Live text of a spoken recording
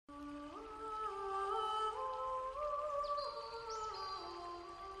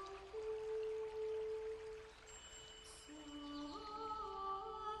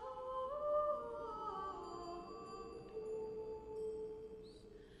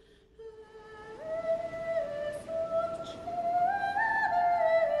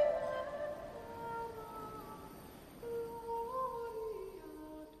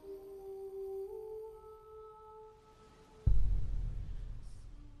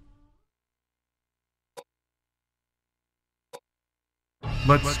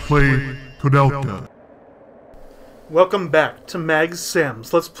Let's play Koudelka. Welcome back to Mag's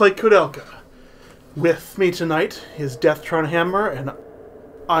Sam's Let's Play Koudelka. With me tonight is Deathtron Hammer, and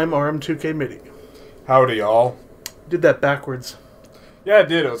I'm RM2K MIDI. Howdy, y'all. Did that backwards. Yeah, I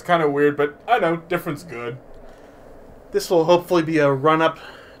did. It was kind of weird, but I know, different's good. This will hopefully be a run-up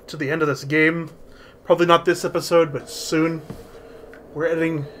to the end of this game. Probably not this episode, but soon. We're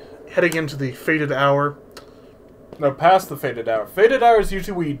heading into the Fated Hour. No, past the Fated Hour. Fated Hour is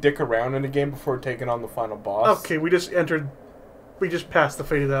usually where you dick around in a game before taking on the final boss. Okay, we just passed the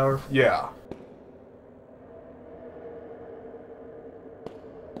Fated Hour. Yeah.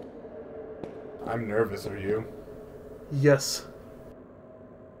 I'm nervous, are you? Yes.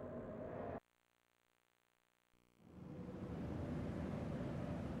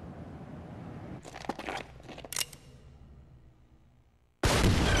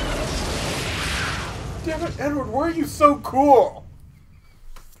 Damn it, Edward, why are you so cool?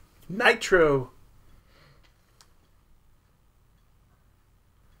 Nitro!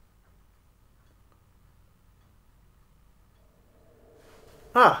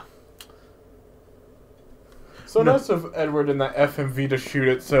 Ah. So nice of Edward and that FMV to shoot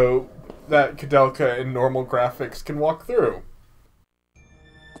it so that Koudelka in normal graphics can walk through.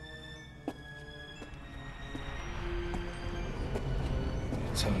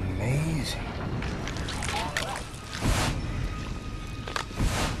 It's amazing.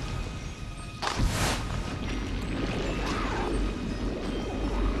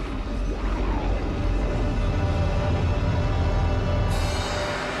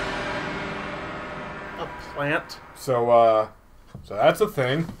 Plant. So that's a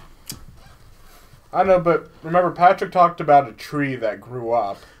thing. I know, but remember Patrick talked about a tree that grew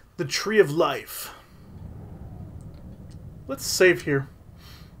up. The Tree of Life. Let's save here.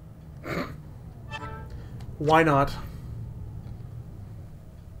 Why not?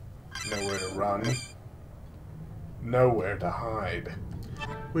 Nowhere to run. Nowhere to hide.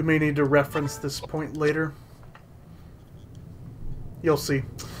 We may need to reference this point later. You'll see.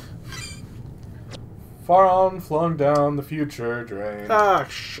 Far on, flung down the future drain. Ah,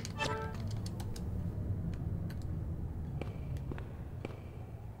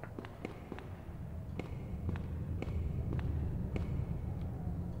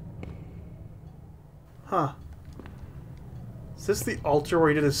 Huh. Is this the altar where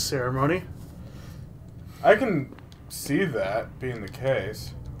he did his ceremony? I can see that being the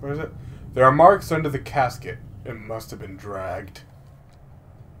case. Where is it? There are marks under the casket. It must have been dragged.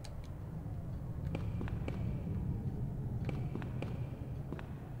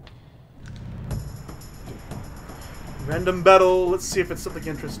 Random battle. Let's see if it's something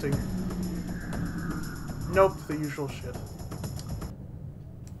interesting. Nope, the usual shit.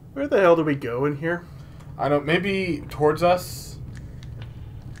 Where the hell do we go in here? I don't. Maybe towards us.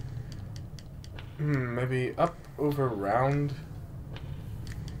 Maybe up, over, round.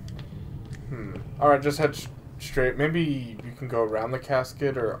 All right, just head straight. Maybe you can go around the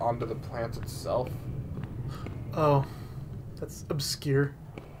casket or onto the plant itself. Oh, that's obscure.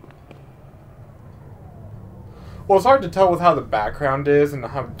 Well, it's hard to tell with how the background is and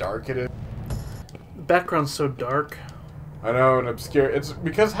how dark it is. The background's so dark. I know, and obscure. It's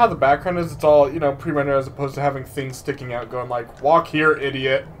because how the background is, it's all, pre-rendered as opposed to having things sticking out going like, walk here,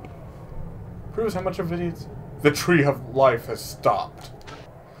 idiot. Proves how much of it is. The Tree of Life has stopped.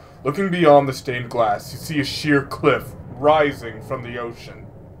 Looking beyond the stained glass, you see a sheer cliff rising from the ocean.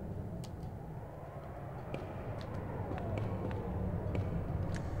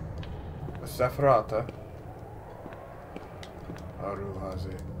 A Sepharata.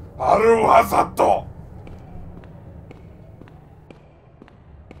 Aruhaze. Aruhazato!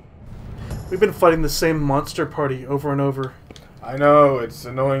 We've been fighting the same monster party over and over. I know, it's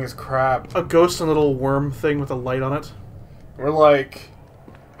annoying as crap. A ghost and a little worm thing with a light on it. We're like,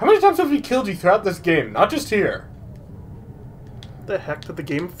 how many times have we killed you throughout this game? Not just here. The heck, did the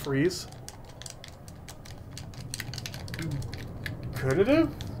game freeze? Could it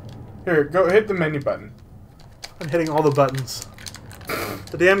have? Here, go hit the menu button. I'm hitting all the buttons.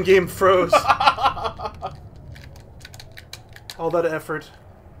 The damn game froze. All that effort.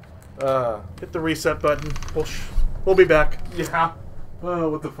 Hit the reset button. We'll be back. Yeah. Oh,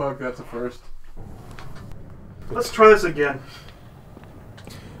 what the fuck? That's a first. Let's try this again.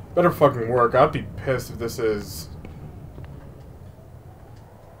 Better fucking work. I'd be pissed if this is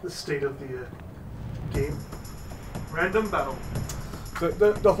The state of the game. Random battle.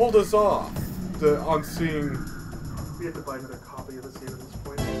 the hold us off. On seeing. We have to buy another copy of this game at this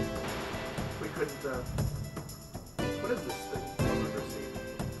point. We couldn't. What is this thing? I've never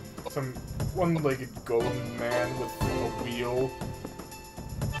seen. Some one-legged golem man with a wheel.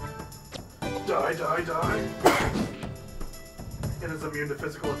 Die, die, die. And is immune to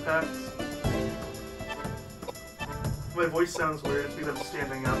physical attacks. My voice sounds weird. It's because I'm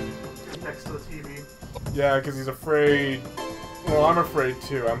standing up next to the TV. Yeah, because he's afraid. Well, I'm afraid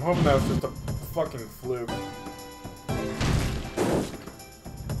too. I'm hoping that was just a fucking fluke.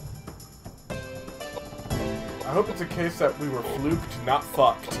 I hope it's a case that we were fluked, not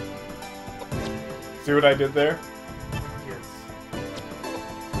fucked. See what I did there? Yes.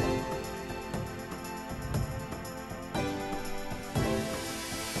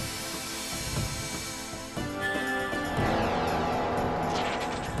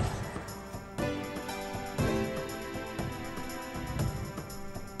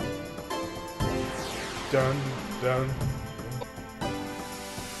 Dun, dun.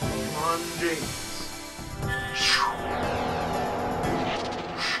 Come on, James.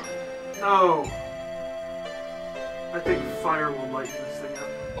 No! I think fire will lighten this thing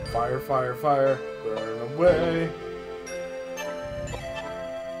up. Fire, fire, fire. Burn away.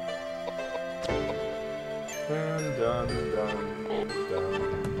 Dun, dun, dun, dun,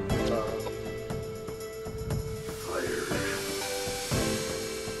 dun. Fire.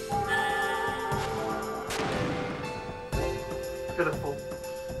 Pitiful.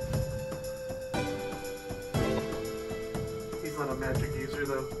 He's not a magic user,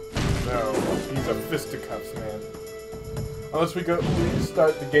 though. No, he's a fisticuffs man. Unless we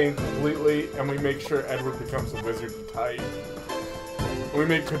start the game completely and we make sure Edward becomes a wizard type. We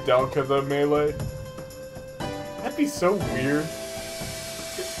make Koudelka the melee. That'd be so weird.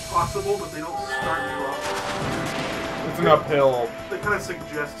 It's possible, but they don't start you off. It's an uphill. They kind of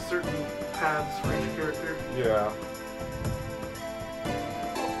suggest certain paths for each character. Yeah.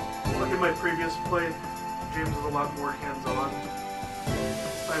 Like in my previous play, James was a lot more hands-on.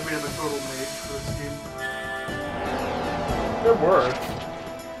 I made him a total mage for this game. It works.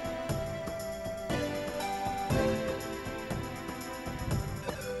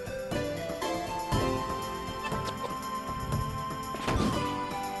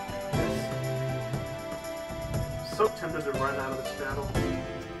 So tempted to run out of this battle.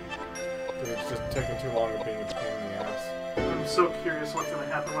 Because it's just taking too long of being a pain in the ass. I'm so curious what's going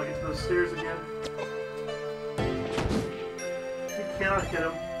to happen when I get to those stairs again. You cannot hit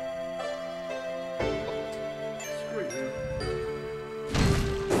him. Screw you.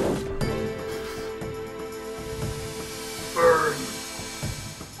 Burn.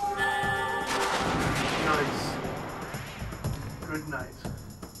 Nice. Good night.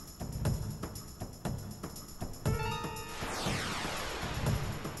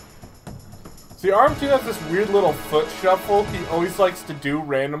 See, Arm 2 has this weird little foot shuffle he always likes to do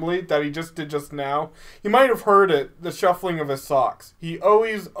randomly that he just did just now. You might have heard it, the shuffling of his socks. He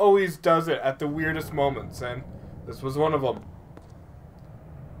always does it at the weirdest moments, and this was one of them.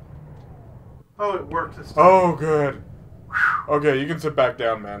 Oh, it worked this time. Oh, good. Okay, you can sit back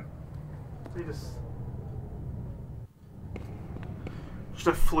down, man. They just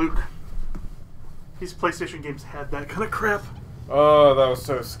a fluke. These PlayStation games had that kind of crap. Oh, that was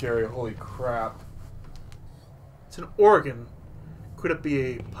so scary. Holy crap. It's an organ. Could it be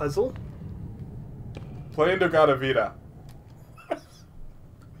a puzzle? Play In-A-Gadda-Da-Vida.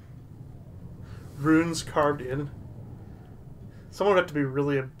 Runes carved in. Someone would have to be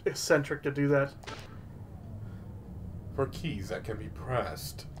really eccentric to do that. For keys that can be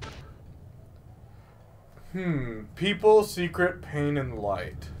pressed. People, secret, pain, and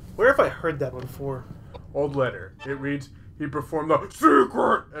light. Where have I heard that one before? Old letter. It reads, he performed the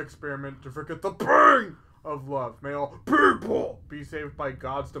secret experiment to forget the pain of love. May all people be saved by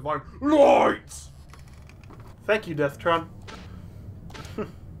God's divine light. Thank you, Deathtron.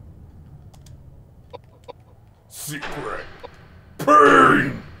 Secret.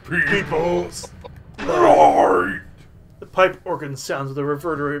 Pain. People's light. The pipe organ sounds with a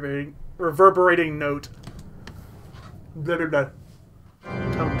reverberating note. Blah, blah, blah.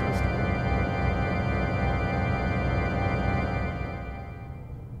 Tongue twister.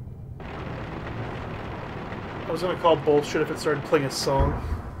 I was gonna call bullshit if it started playing a song.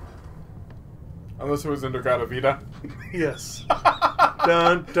 Unless it was In-A-Gadda-Da-Vida. Yes.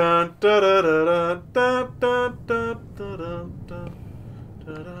 Dun dun da da da da da da da da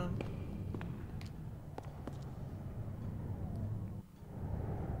da da.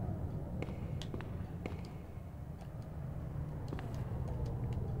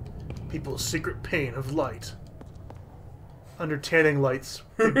 People's secret pain of light. Under tanning lights,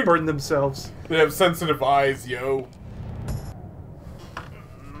 they burn themselves. They have sensitive eyes, yo.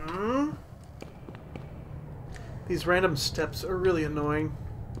 These random steps are really annoying.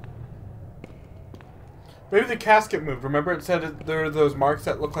 Maybe the casket moved. Remember it said there were those marks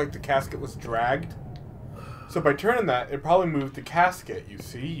that looked like the casket was dragged? So by turning that, it probably moved the casket. You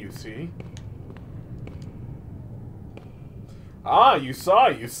see? You see? Ah, you saw!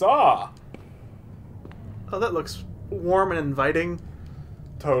 You saw! Oh, that looks warm and inviting.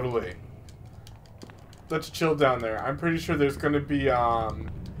 Totally. Let's chill down there. I'm pretty sure there's going to be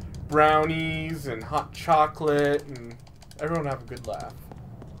brownies and hot chocolate, and everyone have a good laugh.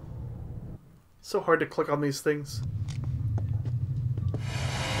 So hard to click on these things.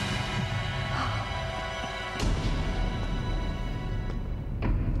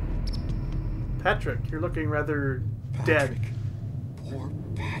 Patrick, you're looking rather dead. Poor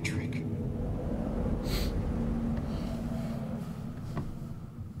Patrick.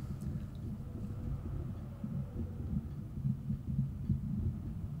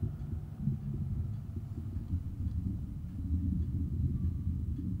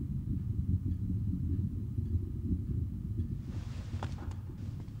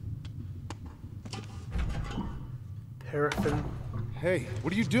 Paraffin. Hey,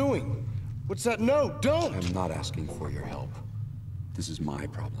 what are you doing? What's that? No, don't! I'm not asking for your help. This is my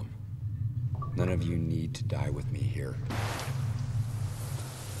problem. None of you need to die with me here.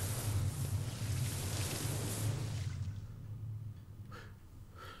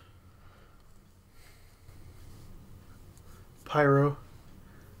 Pyro.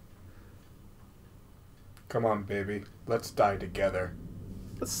 Come on, baby. Let's die together.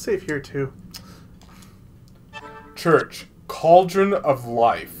 Let's save here too. Church. Cauldron of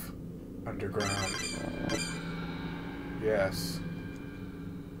Life. Underground. Yes.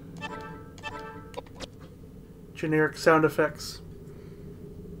 Generic sound effects.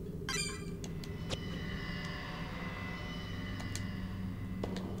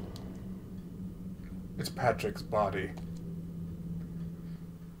 It's Patrick's body.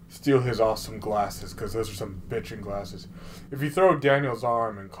 Steal his awesome glasses, because those are some bitchin' glasses. If you throw Daniel's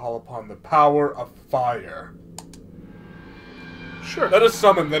arm and call upon the power of fire... Sure. Let us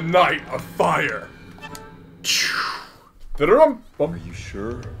summon the Knight of Fire. Are you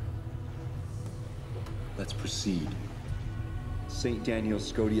sure? Let's proceed. Saint Daniel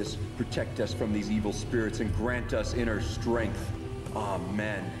Scodius, protect us from these evil spirits and grant us inner strength.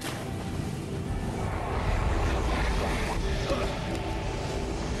 Amen.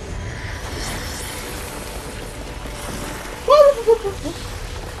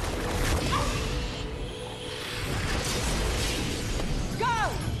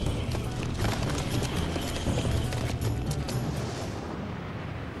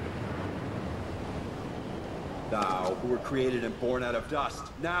 Thou, who were created and born out of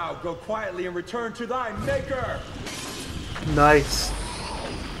dust, now go quietly and return to thy Maker! Nice.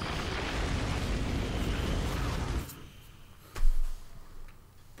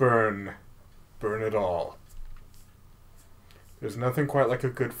 Burn. Burn it all. There's nothing quite like a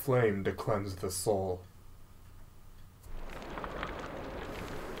good flame to cleanse the soul.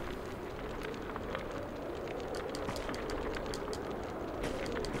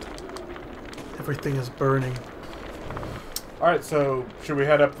 Everything is burning. Alright, so should we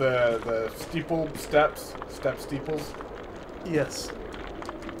head up the steeple steps? Step steeples? Yes.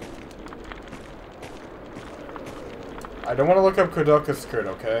 I don't want to look up Koudelka's skirt,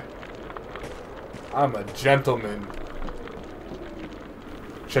 okay? I'm a gentleman.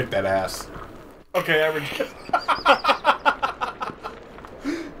 Shake that ass. Okay,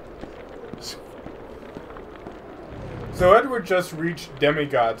 So Edward just reached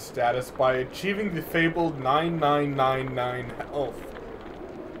demigod status by achieving the fabled 9999 health.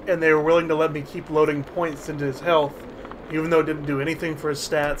 And they were willing to let me keep loading points into his health, even though it didn't do anything for his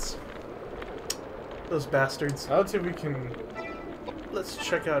stats. Those bastards. Now let's see if we can... Let's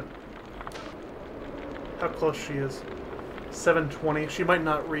check out how close she is. 720. She might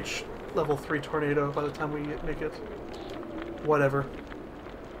not reach level 3 tornado by the time we make it. Whatever.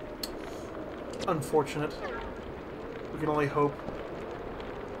 Unfortunate. We can only hope.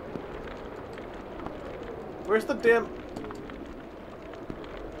 Where's the damn...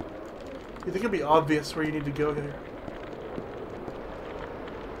 You think it'd be obvious where you need to go here?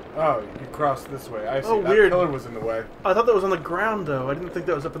 Oh, you crossed this way. I see. Oh, that weird. pillar was in the way. I thought that was on the ground, though. I didn't think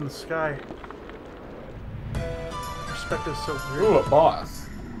that was up in the sky. Perspective's so weird. Ooh, a boss.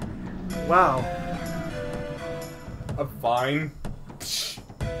 Wow. A vine.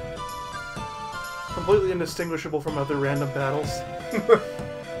 Completely indistinguishable from other random battles.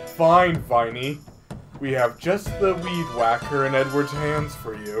 Fine, Viney. We have just the weed whacker in Edward's hands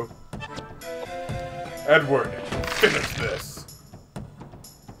for you. Edward, finish this.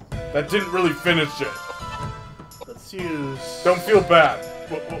 That didn't really finish it. Let's use... Don't feel bad.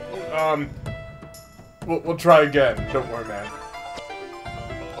 We'll try again. Don't worry, man.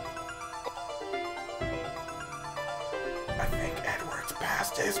 I think Edward's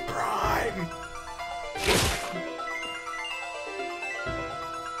past his prime.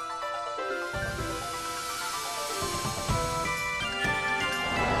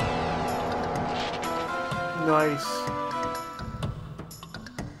 Nice.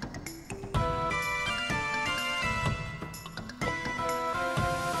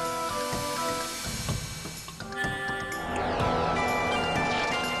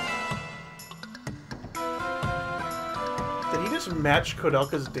 Did he just match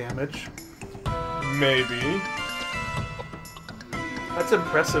Koudelka's damage? Maybe. That's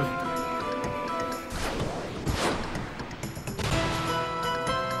impressive.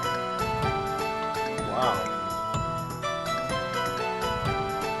 Wow.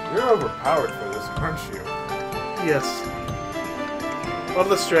 You're overpowered for this, aren't you? Yes. A lot of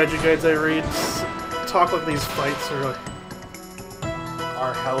the strategy guides I read talk like these fights are like...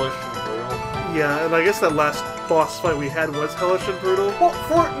 Are hellish and brutal. Yeah, and I guess that last boss fight we had was hellish and brutal.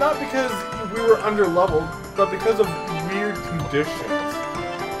 Well, not because we were under-leveled, but because of weird conditions.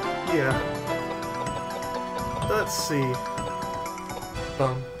 Yeah. Let's see.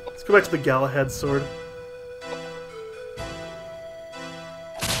 Bum. Let's go back to the Galahad sword.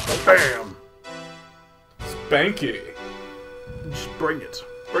 Bam! Spanky. Just bring it.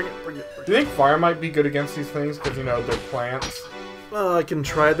 Bring it, bring it, bring it. Do you think fire might be good against these things? Because, you know, they're plants. I can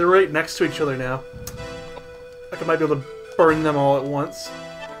try. They're right next to each other now. I might be able to burn them all at once.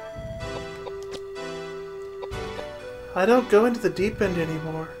 I don't go into the deep end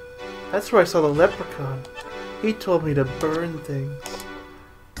anymore. That's where I saw the leprechaun. He told me to burn things.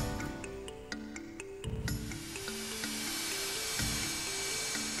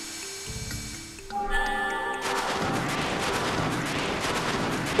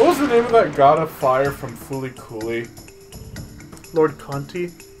 What was the name of that god of fire from Fooly Cooley? Lord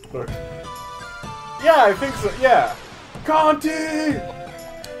Conti? Lord. Yeah, I think so. Yeah. Conti!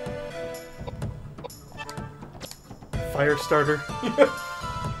 Firestarter.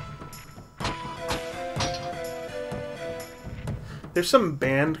 There's some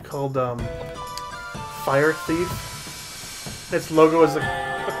band called Fire Thief. Its logo is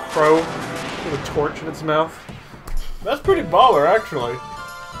a crow with a torch in its mouth. That's pretty baller, actually.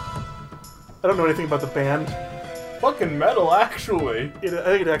 I don't know anything about the band. Fucking metal, actually. I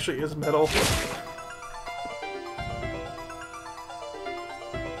think it actually is metal.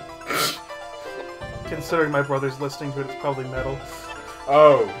 Considering my brother's listening to it, it's probably metal.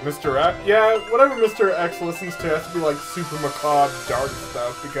 Oh, Mr. X? Yeah, whatever Mr. X listens to has to be like super macabre dark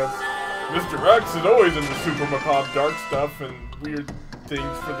stuff, because Mr. X is always into super macabre dark stuff and weird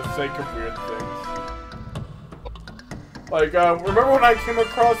things for the sake of weird things. Like, remember when I came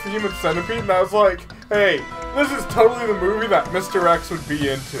across the Human Centipede and I was like, hey, this is totally the movie that Mr. X would be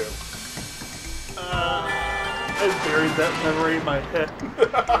into. I buried that memory in my head.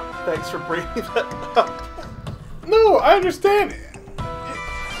 Thanks for bringing that up. No, I understand.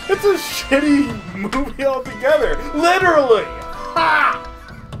 It's a shitty movie altogether. Literally! Ha!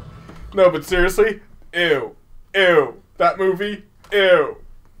 No, but seriously, ew. Ew. That movie, ew.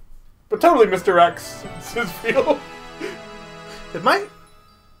 But totally Mr. X's feel. Did my...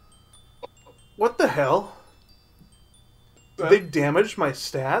 What the hell? Did they damage my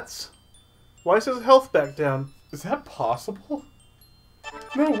stats? Why is his health back down? Is that possible?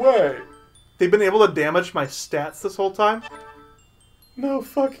 No way. They've been able to damage my stats this whole time? No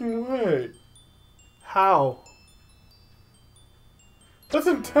fucking way. How? That's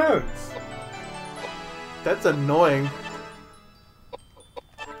intense. That's annoying.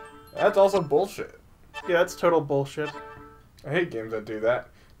 That's also bullshit. Yeah, that's total bullshit. I hate games that do that.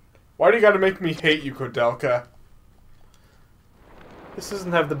 Why do you gotta make me hate you, Koudelka? This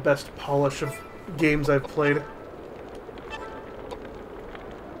doesn't have the best polish of games I've played.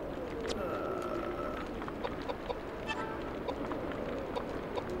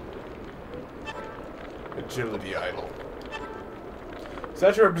 Agility idol.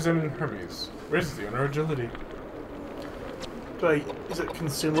 Statue representing Hermes. Raises the owner agility. Is it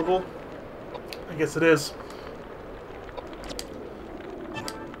consumable? I guess it is.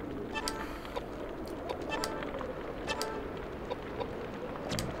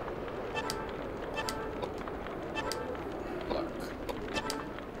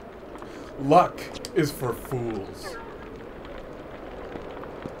 Luck is for fools.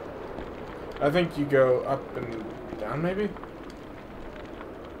 I think you go up and down, maybe?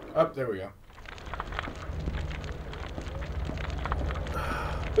 Up, there we go.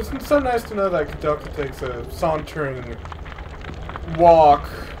 It's so nice to know that Koudelka takes a sauntering walk.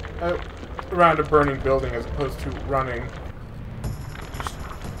 around a burning building as opposed to running.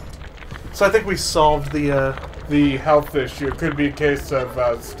 So I think we solved the health issue. It could be a case of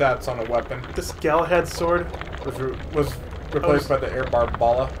stats on a weapon. This Galahad sword Was replaced by the airbar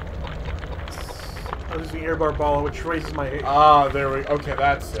bala. I was using airbar bala, which raises my. Ah, there we. Okay,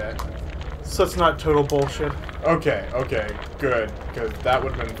 that's it. So it's not total bullshit. Okay, good, because that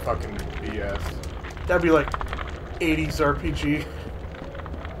would have been fucking BS. That'd be like 80s RPG.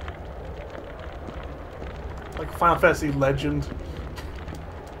 Like Final Fantasy Legend.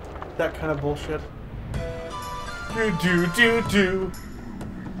 That kind of bullshit. Do.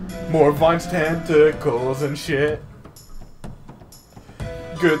 More vines, tentacles, and shit.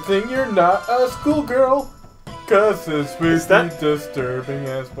 Good thing you're not a schoolgirl. Cause this would be disturbing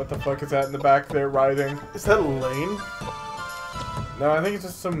as... What the fuck is that in the back there riding? Is that Lane? No, I think it's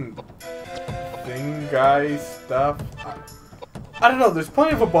just some... thing guy stuff. I don't know, there's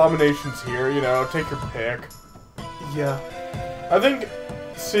plenty of abominations here, you know, take your pick. Yeah. I think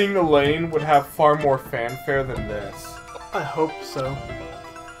seeing Elaine would have far more fanfare than this. I hope so.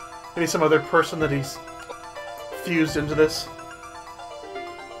 Maybe some other person that he's fused into this.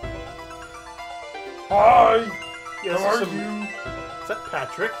 Hi! Yes, How are you? Is that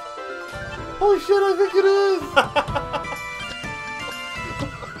Patrick? Holy shit, I think it is!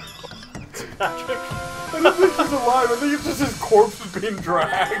 It's Patrick. I don't think he's alive, I think it's just his corpse is being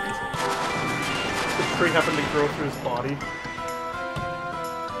dragged. The tree happened to grow through his body.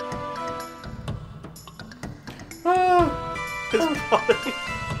 His body.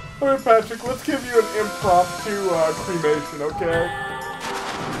 Alright, Patrick, let's give you an impromptu cremation, okay?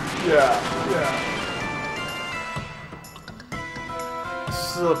 Yeah.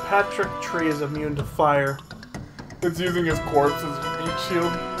 So the Patrick tree is immune to fire. It's using his corpse as a meat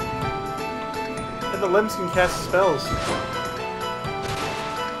shield. And the limbs can cast spells.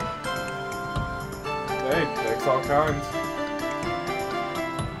 Hey, takes all kinds.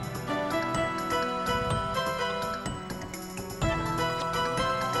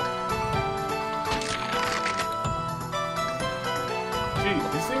 Gee,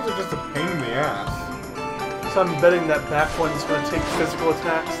 these things are just a pain in the ass. So I'm betting that back one's going to take physical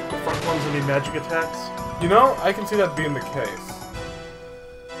attacks, the front one's going to be magic attacks. You know, I can see that being the case.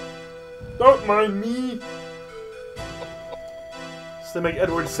 Don't mind me! So they make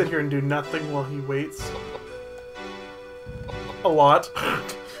Edward sit here and do nothing while he waits. A lot.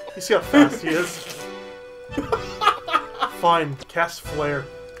 You see how fast he is? Fine, cast Flare.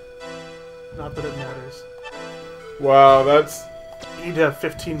 Not that it matters. Wow, that's... You need to have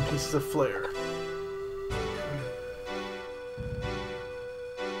 15 pieces of Flare.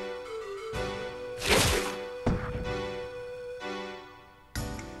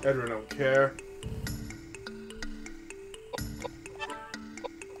 Edward don't care.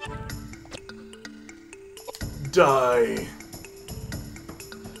 Die.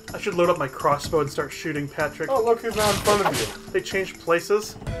 I should load up my crossbow and start shooting Patrick. Oh, look who's now in front of you. They changed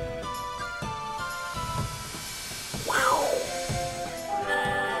places. Wow.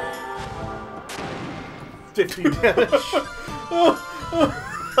 50 damage.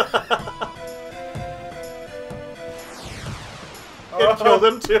 It killed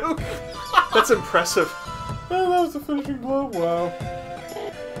him too? That's impressive. Oh, that was the finishing blow? Wow.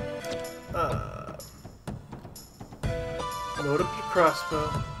 Load up your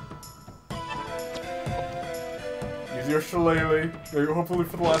crossbow. Use your shillelagh. Maybe hopefully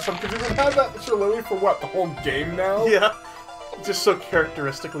for the last time, because you've had that shillelagh for what, the whole game now? Yeah. It's just so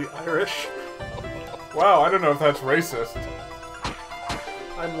characteristically Irish. Wow, I don't know if that's racist.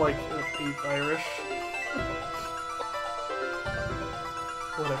 I'm like deep Irish.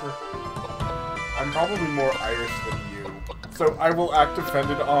 Whatever. I'm probably more Irish than you. So I will act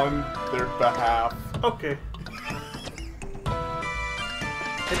offended on their behalf. Okay.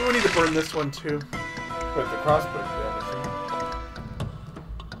 Maybe we need to burn this one too. But the crossbow damage.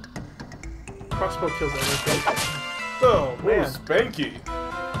 Crossbow kills everything. Oh, man. Ooh, Spanky.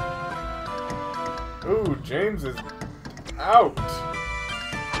 Ooh, James is out.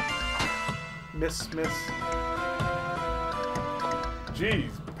 Miss.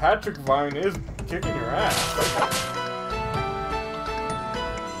 Jeez, Patrick Vine is kicking your ass.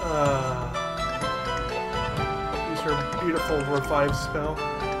 Use her beautiful revive spell.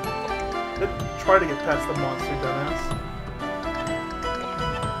 Try to get past the monster, dumbass.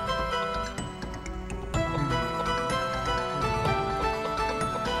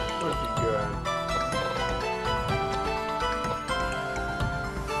 Would be good.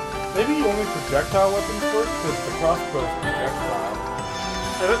 Maybe only projectile weapons work, because the crossbow is projectile.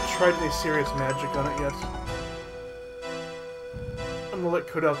 I haven't tried any serious magic on it yet. I'm gonna let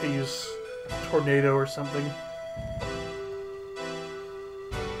Koudelka use tornado or something.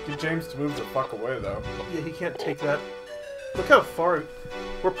 Get James to move the fuck away, though. Yeah, he can't take that. Look how far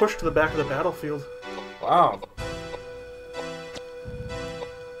we're pushed to the back of the battlefield. Wow.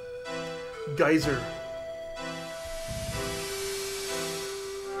 Geyser.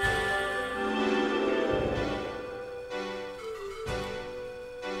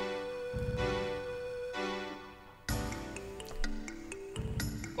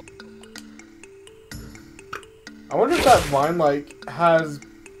 I wonder if that line, like, has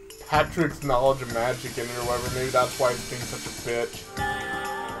Patrick's knowledge of magic in it or whatever. Maybe that's why it's being such a bitch.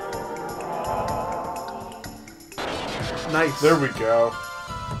 Nice. There we go.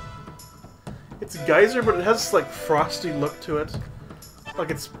 It's geyser, but it has this, like, frosty look to it. Like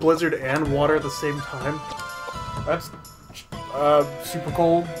it's blizzard and water at the same time. That's super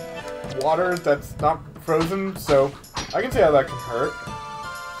cold water that's not frozen, so I can see how that can hurt.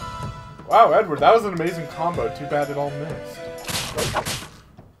 Wow, Edward, that was an amazing combo. Too bad it all missed.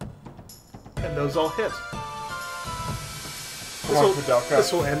 And those all hit. Come on, Koudelka.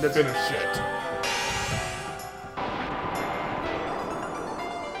 This will end it. Finish it.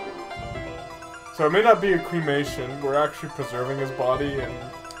 So it may not be a cremation. We're actually preserving his body in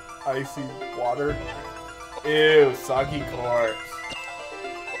icy water. Ew, soggy corpse.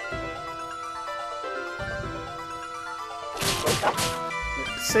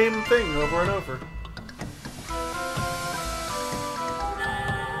 Same thing over and over.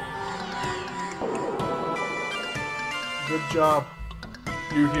 Good job.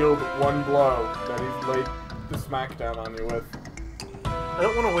 You healed one blow that he's laid the smackdown on you with. I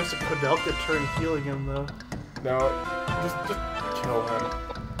don't want to waste a Koudelka turn healing him, though. No, just kill him.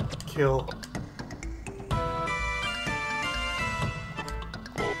 Kill.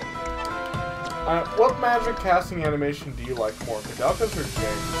 What magic casting animation do you like more, Koudelka's or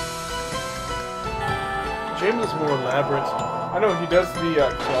James? James is more elaborate. I know, he does the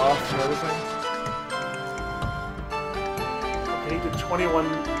cloth and everything. Okay, he did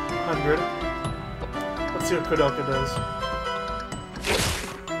 2100. Let's see what Koudelka does.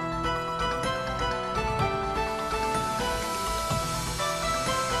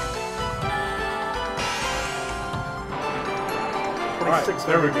 Alright,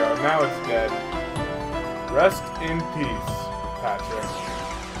 there we go. Now it's dead. Rest in peace, Patrick.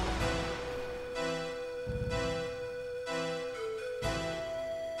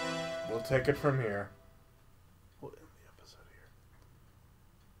 We'll take it from here. We'll end the episode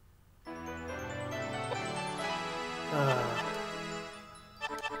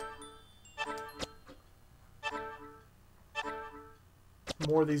here.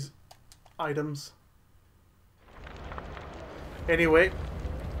 More of these items. Anyway,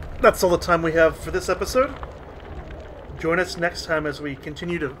 that's all the time we have for this episode. Join us next time as we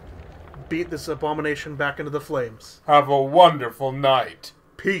continue to beat this abomination back into the flames. Have a wonderful night.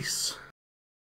 Peace.